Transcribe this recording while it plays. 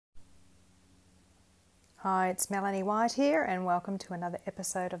Hi, it's Melanie White here, and welcome to another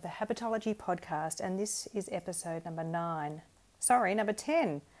episode of the Habitology Podcast. And this is episode number 9. Number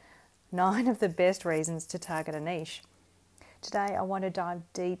 10. 9 of the best reasons to target a niche. Today, I want to dive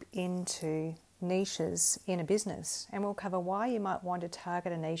deep into niches in a business, and we'll cover why you might want to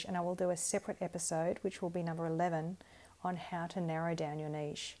target a niche. And I will do a separate episode, which will be number 11, on how to narrow down your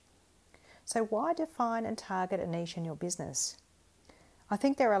niche. So, why define and target a niche in your business? I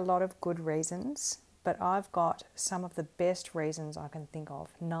think there are a lot of good reasons. But I've got some of the best reasons I can think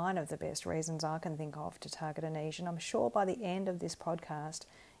of, 9 of the best reasons I can think of to target a niche. And I'm sure by the end of this podcast,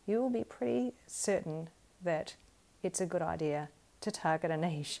 you will be pretty certain that it's a good idea to target a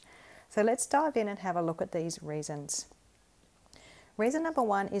niche. So let's dive in and have a look at these reasons. Reason number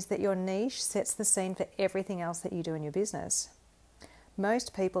 1 is that your niche sets the scene for everything else that you do in your business.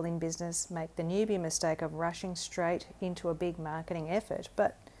 Most people in business make the newbie mistake of rushing straight into a big marketing effort.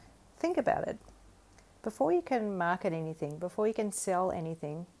 But think about it. Before you can market anything, before you can sell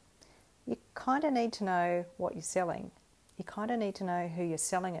anything, you kind of need to know what you're selling. You kind of need to know who you're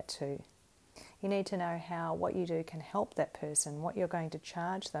selling it to. You need to know how what you do can help that person, what you're going to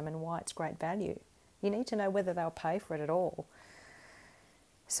charge them, and why it's great value. You need to know whether they'll pay for it at all.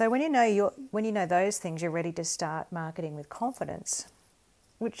 So when you know those things, you're ready to start marketing with confidence,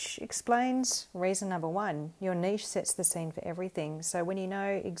 which explains reason number 1. Your niche sets the scene for everything. So when you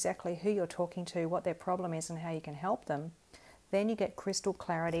know exactly who you're talking to, what their problem is and how you can help them, then you get crystal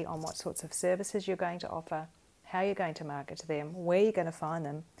clarity on what sorts of services you're going to offer, how you're going to market to them, where you're going to find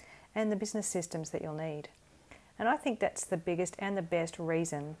them, and the business systems that you'll need. And I think that's the biggest and the best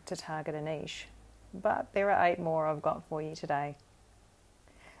reason to target a niche. But there are 8 more I've got for you today.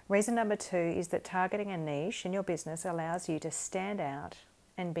 Reason number 2 is that targeting a niche in your business allows you to stand out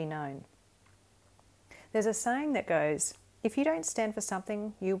and be known. There's a saying that goes, if you don't stand for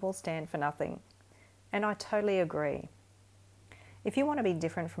something, you will stand for nothing. And I totally agree. If you want to be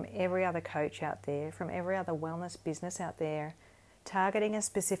different from every other coach out there, from every other wellness business out there, targeting a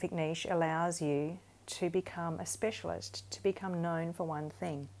specific niche allows you to become a specialist, to become known for one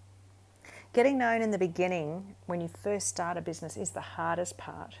thing. Getting known in the beginning, when you first start a business, is the hardest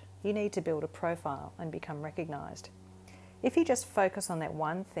part. You need to build a profile and become recognized. If you just focus on that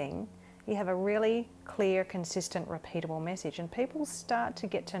one thing, you have a really clear, consistent, repeatable message, and people start to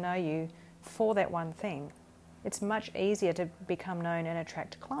get to know you for that one thing. It's much easier to become known and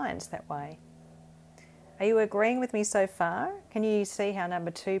attract clients that way. Are you agreeing with me so far? Can you see how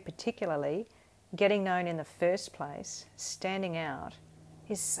number 2 particularly, getting known in the first place, standing out,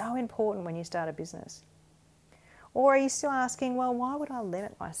 is so important when you start a business? Or are you still asking, well, why would I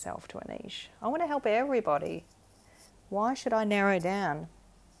limit myself to a niche? I want to help everybody. Why should I narrow down?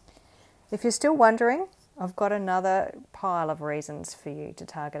 If you're still wondering, I've got another pile of reasons for you to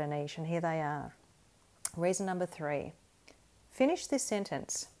target a niche, and here they are. Reason number 3. Finish this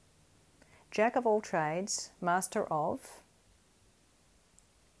sentence. Jack of all trades, master of.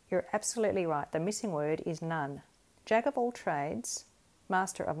 You're absolutely right. The missing word is none. Jack of all trades,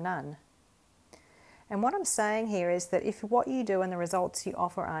 master of none. And what I'm saying here is that if what you do and the results you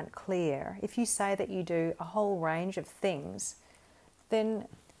offer aren't clear, if you say that you do a whole range of things, then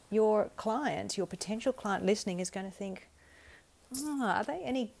your client, your potential client listening, is going to think, are they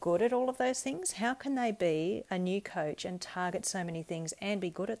any good at all of those things? How can they be a new coach and target so many things and be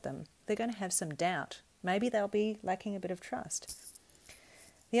good at them? They're going to have some doubt. Maybe they'll be lacking a bit of trust.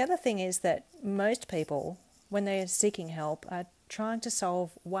 The other thing is that most people, when they're seeking help, are trying to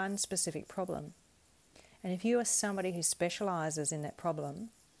solve one specific problem. And if you are somebody who specialises in that problem,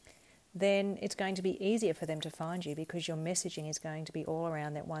 then it's going to be easier for them to find you because your messaging is going to be all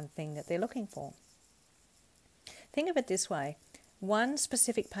around that one thing that they're looking for. Think of it this way. One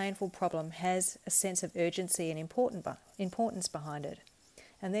specific painful problem has a sense of urgency and importance behind it.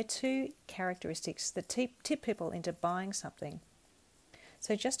 And they're 2 characteristics that tip people into buying something.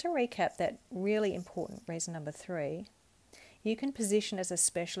 So just to recap that really important reason number 3, you can position as a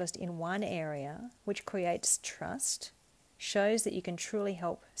specialist in one area, which creates trust, shows that you can truly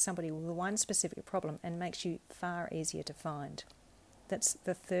help somebody with one specific problem, and makes you far easier to find. That's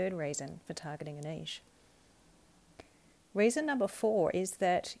the 3rd reason for targeting a niche. Reason number 4 is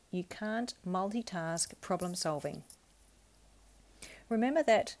that you can't multitask problem solving. Remember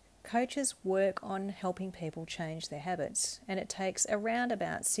that coaches work on helping people change their habits, and it takes around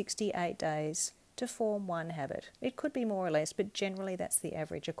about 68 days to form one habit. It could be more or less, but generally that's the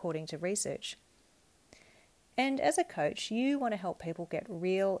average according to research. And as a coach, you want to help people get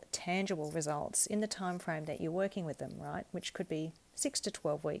real, tangible results in the time frame that you're working with them, right? Which could be 6 to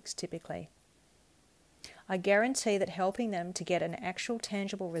 12 weeks typically. I guarantee that helping them to get an actual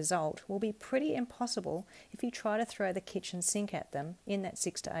tangible result will be pretty impossible if you try to throw the kitchen sink at them in that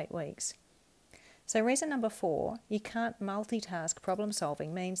 6 to 8 weeks. So reason number 4, you can't multitask problem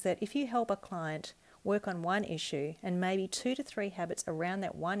solving means that if you help a client work on one issue and maybe 2 to 3 habits around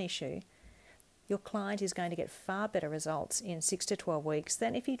that one issue, your client is going to get far better results in 6 to 12 weeks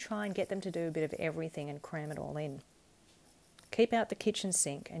than if you try and get them to do a bit of everything and cram it all in. Keep out the kitchen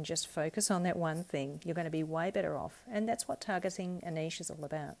sink and just focus on that one thing. You're going to be way better off, and that's what targeting a niche is all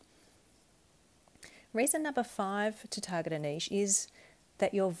about. Reason number 5 to target a niche is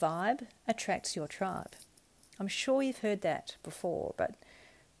that your vibe attracts your tribe. I'm sure you've heard that before, but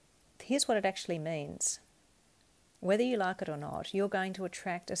here's what it actually means. Whether you like it or not, you're going to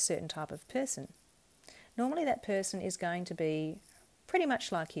attract a certain type of person. Normally that person is going to be pretty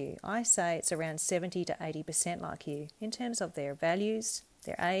much like you. I say it's around 70 to 80% like you in terms of their values,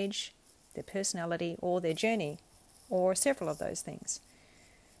 their age, their personality, or their journey, or several of those things.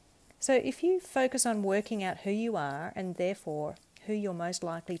 So if you focus on working out who you are and therefore who you're most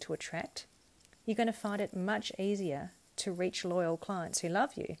likely to attract, you're going to find it much easier to reach loyal clients who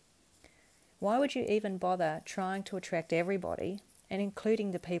love you. Why would you even bother trying to attract everybody, and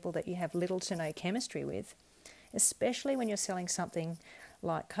including the people that you have little to no chemistry with, especially when you're selling something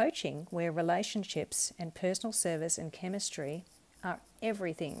like coaching, where relationships and personal service and chemistry are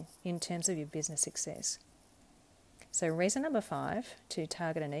everything in terms of your business success? So reason number 5 to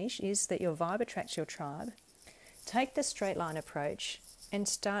target a niche is that your vibe attracts your tribe. Take the straight line approach and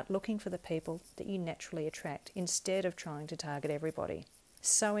start looking for the people that you naturally attract instead of trying to target everybody.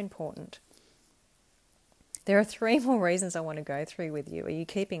 So important. There are 3 more reasons I want to go through with you. Are you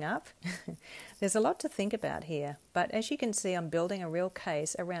keeping up? There's a lot to think about here, but as you can see, I'm building a real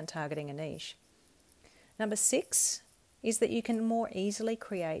case around targeting a niche. Number 6 is that you can more easily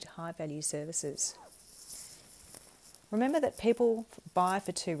create high-value services. Remember that people buy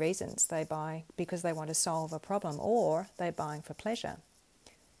for 2 reasons. They buy because they want to solve a problem, or they're buying for pleasure.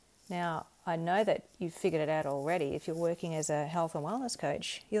 Now, I know that you've figured it out already. If you're working as a health and wellness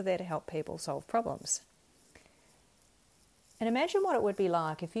coach, you're there to help people solve problems. And imagine what it would be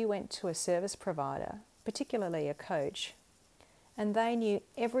like if you went to a service provider, particularly a coach, and they knew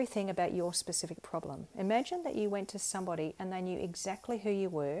everything about your specific problem. Imagine that you went to somebody and they knew exactly who you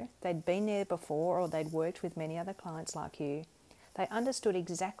were, they'd been there before, or they'd worked with many other clients like you. They understood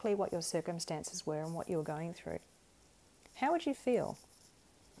exactly what your circumstances were and what you were going through. How would you feel?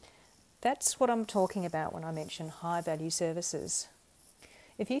 That's what I'm talking about when I mention high-value services.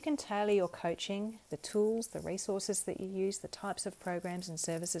 If you can tailor your coaching, the tools, the resources that you use, the types of programs and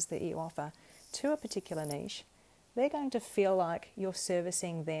services that you offer to a particular niche, they're going to feel like you're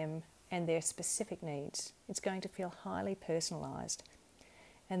servicing them and their specific needs. It's going to feel highly personalised.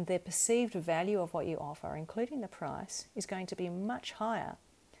 And the perceived value of what you offer, including the price, is going to be much higher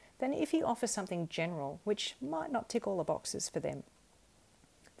than if you offer something general, which might not tick all the boxes for them.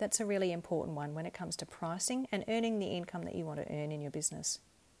 That's a really important one when it comes to pricing and earning the income that you want to earn in your business.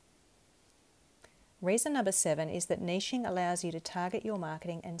 Reason number 7 is that niching allows you to target your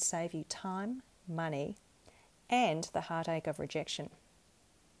marketing and save you time, money, and the heartache of rejection.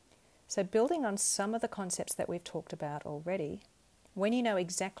 So building on some of the concepts that we've talked about already, when you know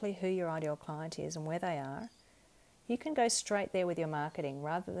exactly who your ideal client is and where they are, you can go straight there with your marketing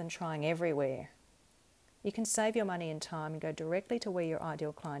rather than trying everywhere. You can save your money and time and go directly to where your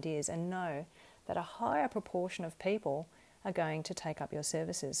ideal client is and know that a higher proportion of people are going to take up your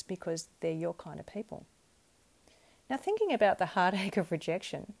services because they're your kind of people. Now, thinking about the heartache of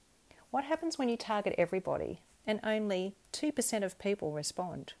rejection, what happens when you target everybody and only 2% of people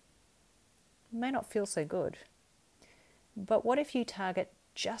respond? It may not feel so good. But what if you target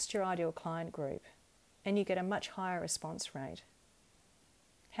just your ideal client group and you get a much higher response rate?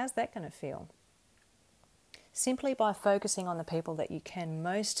 How's that going to feel? Simply by focusing on the people that you can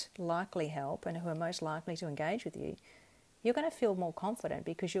most likely help and who are most likely to engage with you, you're going to feel more confident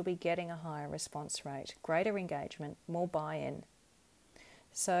because you'll be getting a higher response rate, greater engagement, more buy-in.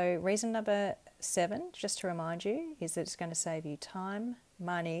 So reason number 7, just to remind you, is that it's going to save you time,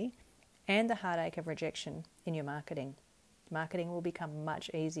 money, and the heartache of rejection in your marketing. Marketing will become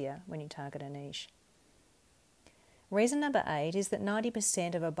much easier when you target a niche. Reason number 8 is that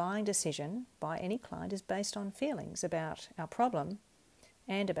 90% of a buying decision by any client is based on feelings about our problem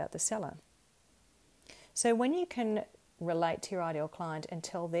and about the seller. So when you can relate to your ideal client and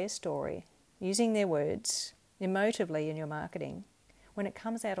tell their story using their words emotively in your marketing, when it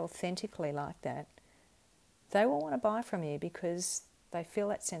comes out authentically like that, they will want to buy from you because they feel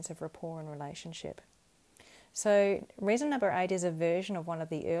that sense of rapport and relationship. So reason number 8 is a version of one of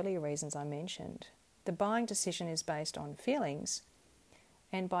the earlier reasons I mentioned. The buying decision is based on feelings,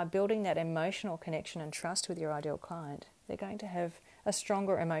 and by building that emotional connection and trust with your ideal client, they're going to have a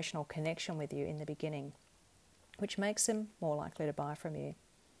stronger emotional connection with you in the beginning, which makes them more likely to buy from you.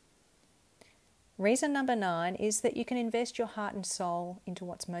 Reason number 9 is that you can invest your heart and soul into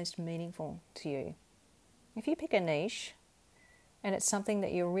what's most meaningful to you. If you pick a niche and it's something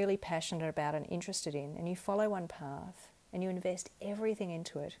that you're really passionate about and interested in, and you follow one path and you invest everything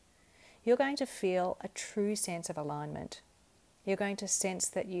into it, you're going to feel a true sense of alignment. You're going to sense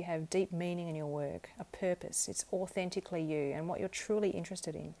that you have deep meaning in your work, a purpose. It's authentically you and what you're truly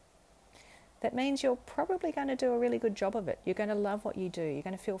interested in. That means you're probably going to do a really good job of it. You're going to love what you do. You're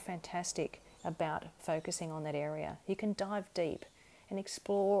going to feel fantastic about focusing on that area. You can dive deep and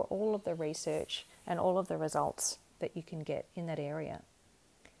explore all of the research and all of the results that you can get in that area.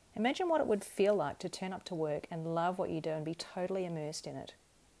 Imagine what it would feel like to turn up to work and love what you do and be totally immersed in it.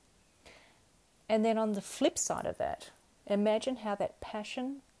 And then on the flip side of that, imagine how that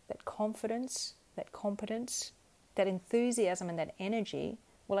passion, that confidence, that competence, that enthusiasm and that energy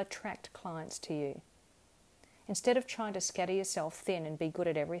will attract clients to you. Instead of trying to scatter yourself thin and be good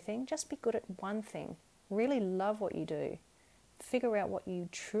at everything, just be good at one thing. Really love what you do. Figure out what you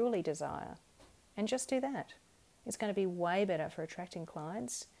truly desire and just do that. It's going to be way better for attracting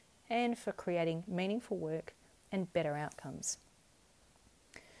clients and for creating meaningful work and better outcomes.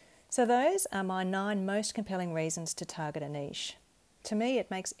 So those are my 9 most compelling reasons to target a niche. To me,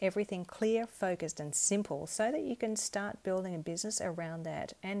 it makes everything clear, focused and simple so that you can start building a business around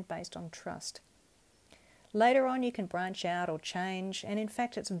that and based on trust. Later on, you can branch out or change, and in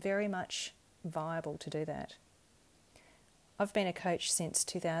fact, it's very much viable to do that. I've been a coach since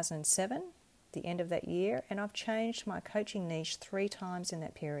 2007, the end of that year, and I've changed my coaching niche 3 times in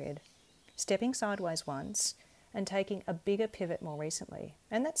that period, stepping sideways once and taking a bigger pivot more recently,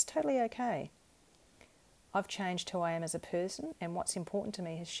 and that's totally okay. I've changed who I am as a person, and what's important to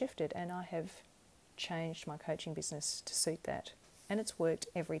me has shifted, and I have changed my coaching business to suit that, and it's worked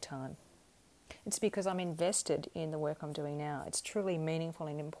every time. It's because I'm invested in the work I'm doing now. It's truly meaningful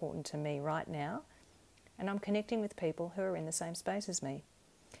and important to me right now, and I'm connecting with people who are in the same space as me.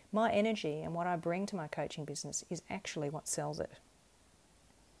 My energy and what I bring to my coaching business is actually what sells it.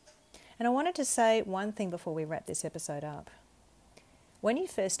 And I wanted to say one thing before we wrap this episode up. When you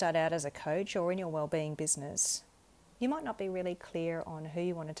first start out as a coach or in your wellbeing business, you might not be really clear on who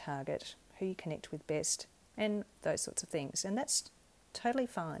you want to target, who you connect with best, and those sorts of things. And that's totally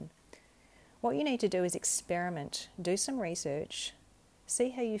fine. What you need to do is experiment, do some research, see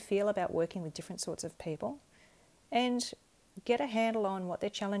how you feel about working with different sorts of people, and get a handle on what their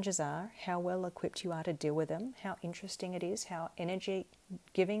challenges are, how well equipped you are to deal with them, how interesting it is, how energy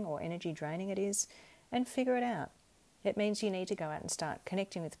giving or energy draining it is, and figure it out. It means you need to go out and start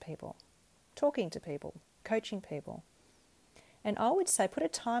connecting with people, talking to people, coaching people. And I would say put a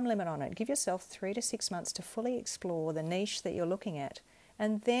time limit on it. Give yourself 3 to 6 months to fully explore the niche that you're looking at,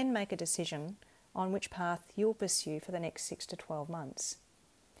 and then make a decision on which path you'll pursue for the next 6 to 12 months.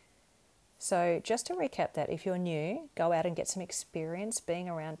 So just to recap that, if you're new, go out and get some experience being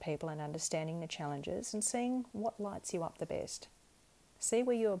around people and understanding the challenges and seeing what lights you up the best. See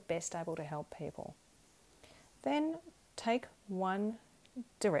where you're best able to help people. Then take one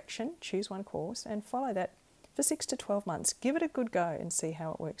direction, choose one course and follow that for 6 to 12 months. Give it a good go and see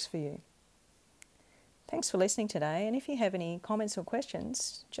how it works for you. Thanks for listening today, and if you have any comments or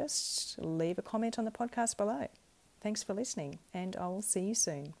questions, just leave a comment on the podcast below. Thanks for listening, and I will see you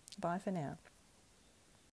soon. Bye for now.